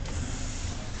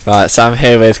Right, so I'm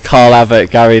here with Carl Abbott,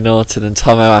 Gary Norton and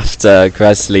Tomo after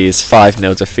Gresley's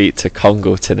 5-0 defeat to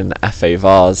Congleton in the FA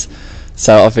Vars.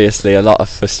 So obviously a lot of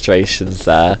frustrations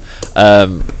there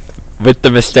with the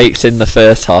mistakes in the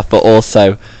first half, but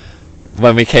also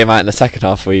when we came out in the second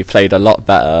half we played a lot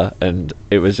better, and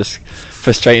it was just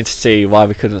frustrating to see why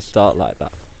we couldn't start like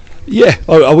that. Yeah,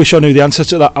 I wish I knew the answer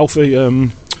to that, Alfie.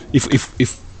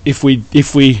 If we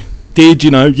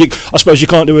did, I suppose you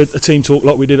can't do a team talk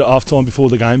like we did at half time before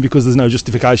the game because there's no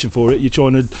justification for it. You're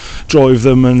trying to drive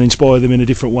them and inspire them in a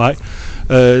different way.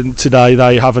 Today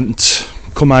they haven't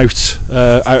come out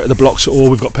of the blocks at all.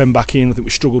 We've got Penn back in. I think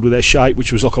we struggled with their shape,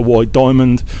 which was like a wide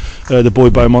diamond. The boy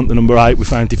Beaumont, the number 8, we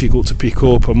found difficult to pick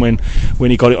up, and when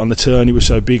he got it on the turn he was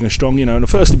so big and strong, and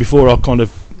firstly, before I kind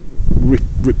of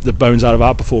rip the bones out of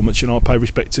our performance, I pay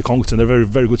respect to Congleton. They're a very,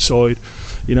 very good side.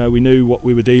 We knew what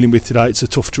we were dealing with today. It's a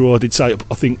tough draw. I did say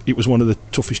I think it was one of the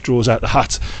toughest draws out the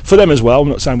hat for them as well. I'm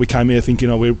not saying we came here thinking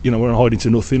we're hiding to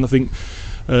nothing. I think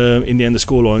in the end the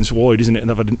scoreline's wide, isn't it? And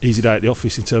they've had an easy day at the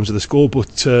office in terms of the score,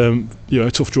 but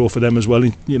a tough draw for them as well. A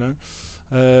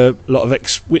lot of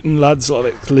ex-Witten lads, a lot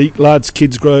of ex-Leek lads,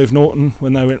 Kidsgrove, Norton,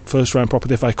 when they went first round proper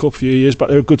the FA Cup a few years back.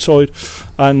 They're a good side,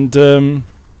 and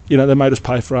they made us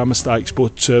pay for our mistakes,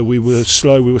 but we were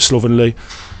slow, we were slovenly,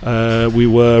 our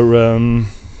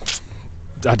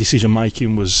decision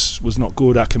making was not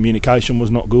good, our communication was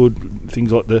not good.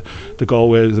 Things like the goal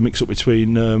where there's a mix up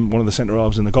between one of the centre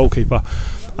halves and the goalkeeper,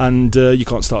 and you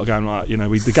can't start a game like that.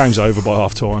 The game's over by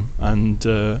half time, and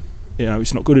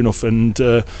it's not good enough. And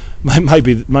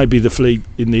maybe the fleet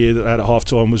in the year that they had at half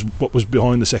time was what was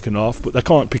behind the second half, but they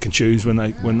can't pick and choose when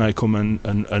they come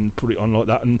and put it on like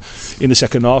that. And in the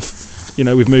second half,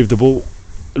 we've moved the ball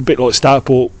a bit like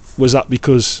Stourport. Was that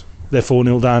because they're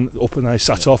 4-0 down up and they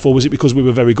sat off, or was it because we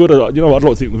were very good? I'd like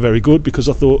to think we were very good, because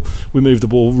I thought we moved the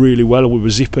ball really well, we were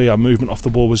zippy, our movement off the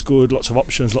ball was good, lots of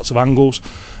options, lots of angles,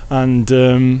 and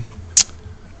you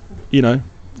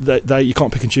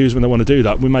can't pick and choose when they want to do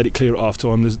that. We made it clear at half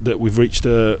time that we've reached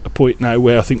a point now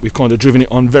where I think we've kind of driven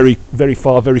it on very, very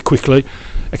far, very quickly.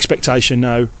 Expectation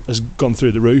now has gone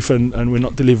through the roof, and we're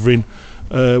not delivering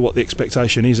what the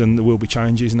expectation is, and there will be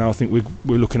changes. Now I think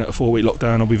we're looking at a 4-week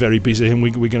lockdown. I'll be very busy, and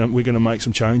we're going to make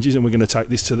some changes, and we're going to take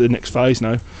this to the next phase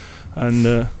now, and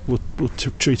we'll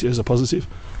treat it as a positive.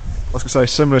 I was going to say,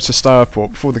 similar to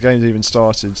Stourport, before the game's even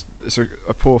started, it's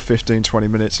a poor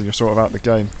 15-20 minutes and you're sort of out of the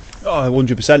game.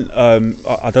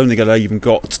 100%. I don't think I even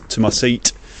got to my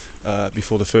seat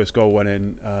before the first goal went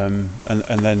in, and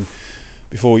then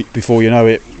before you know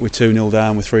it, we're 2-0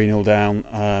 down, we're 3-0 down.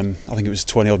 I think it was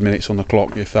 20 odd minutes on the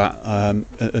clock, if that.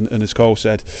 And as Cole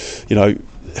said,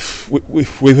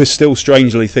 we were still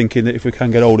strangely thinking that if we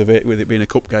can get hold of it, with it being a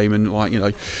cup game, and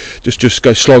just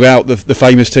go slog out the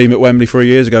famous team at Wembley 3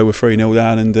 years ago, we're 3-0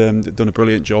 down and done a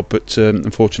brilliant job. But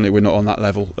unfortunately, we're not on that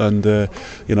level, and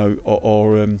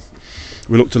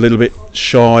we looked a little bit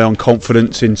shy on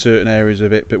confidence in certain areas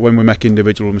of it, but when we make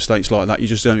individual mistakes like that, you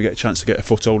just don't get a chance to get a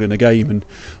foothold in a game. And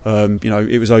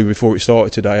it was over before it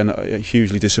started today, and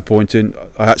hugely disappointing.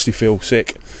 I actually feel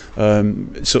sick.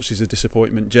 Such is the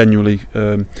disappointment, genuinely,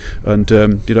 and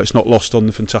it's not lost on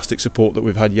the fantastic support that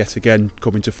we've had yet again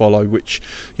coming to follow. Which,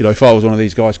 if I was one of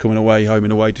these guys coming away, home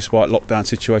and away, despite lockdown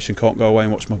situation, can't go away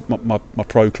and watch my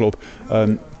pro club.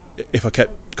 If I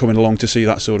kept coming along to see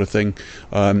that sort of thing,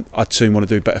 I'd soon want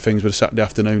to do better things with a Saturday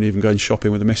afternoon, even going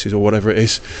shopping with the missus or whatever it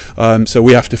is. So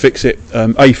we have to fix it,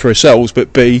 A, for ourselves,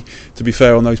 but B, to be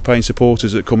fair on those paying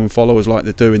supporters that come and follow us like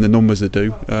they do in the numbers they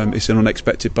do. It's an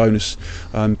unexpected bonus,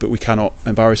 but we cannot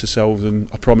embarrass ourselves,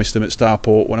 and I promised them at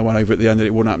Stourport when I went over at the end that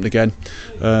it wouldn't happen again,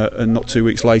 and not 2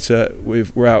 weeks later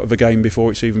we're out of the game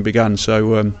before it's even began.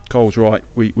 So Cole's right,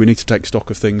 we need to take stock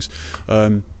of things.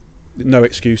 No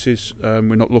excuses.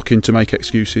 We're not looking to make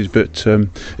excuses, but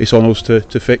it's on us to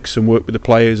fix and work with the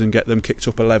players and get them kicked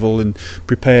up a level and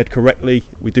prepared correctly.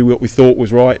 We do what we thought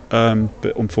was right,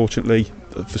 but unfortunately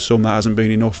for some that hasn't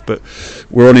been enough. But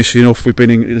we're honest enough.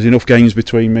 There's enough games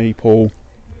between me, Paul,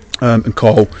 and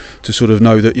Cole to sort of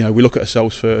know that we look at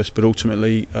ourselves first, but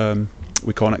ultimately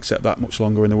we can't accept that much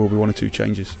longer, and there will be 1 or 2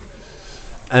 changes.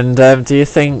 And do you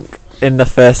think in the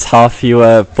first half you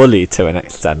were bullied to an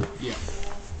extent? Yeah.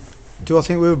 Do I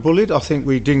think we were bullied? I think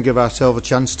we didn't give ourselves a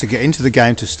chance to get into the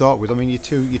game to start with. I mean, you're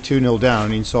 2-0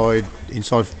 down inside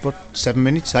what, 7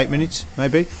 minutes, 8 minutes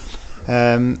maybe,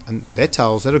 and they're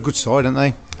Towels. They're a good side, aren't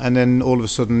they? And then all of a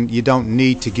sudden, you don't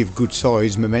need to give good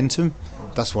sides momentum.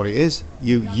 That's what it is.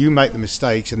 You make the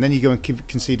mistakes, and then you go and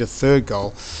concede a third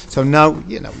goal. So now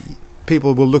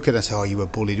people will look at it and say, "Oh, you were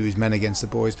bullied. It was men against the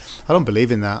boys." I don't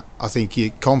believe in that. I think your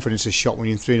confidence is shot when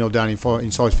you're 3-0 down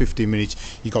inside 15 minutes.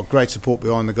 You've got great support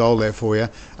behind the goal there for you,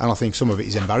 and I think some of it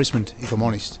is embarrassment. If I'm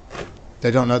honest, they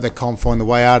don't know, they can't find the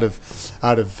way out of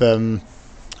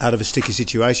a sticky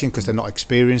situation because they're not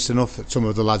experienced enough. Some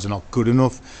of the lads are not good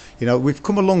enough. You know, we've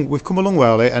come a long way,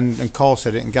 Ollie, and Carl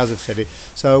said it and Gaz have said it.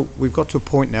 So we've got to a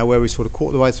point now where we're sort of quarter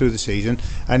of the way through the season,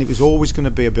 and it was always going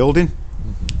to be a building.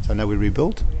 So now we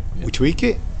rebuild, we tweak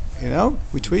it,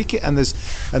 and there's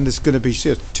going to be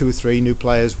 2 or 3 new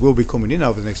players will be coming in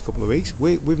over the next couple of weeks.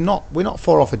 We're not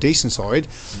far off a decent side,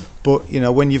 but you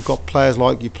know, when you've got players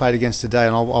like you played against today,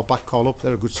 and I'll back Carl up,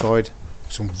 they're a good side.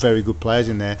 Some very good players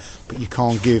in there, but you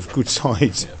can't give good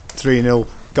sides 3-0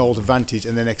 goal advantage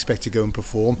and then expect to go and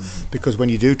perform, because when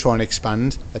you do try and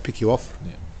expand, they pick you off.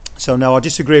 So no, I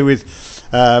disagree with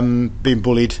being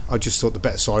bullied. I just thought the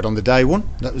better side on the day won.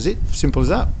 That was it, simple as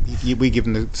that. We give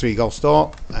them the 3-goal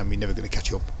start and we're never going to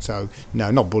catch up. So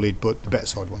no, not bullied, but the better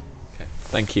side won. Okay.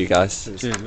 Thank you guys. Cheers.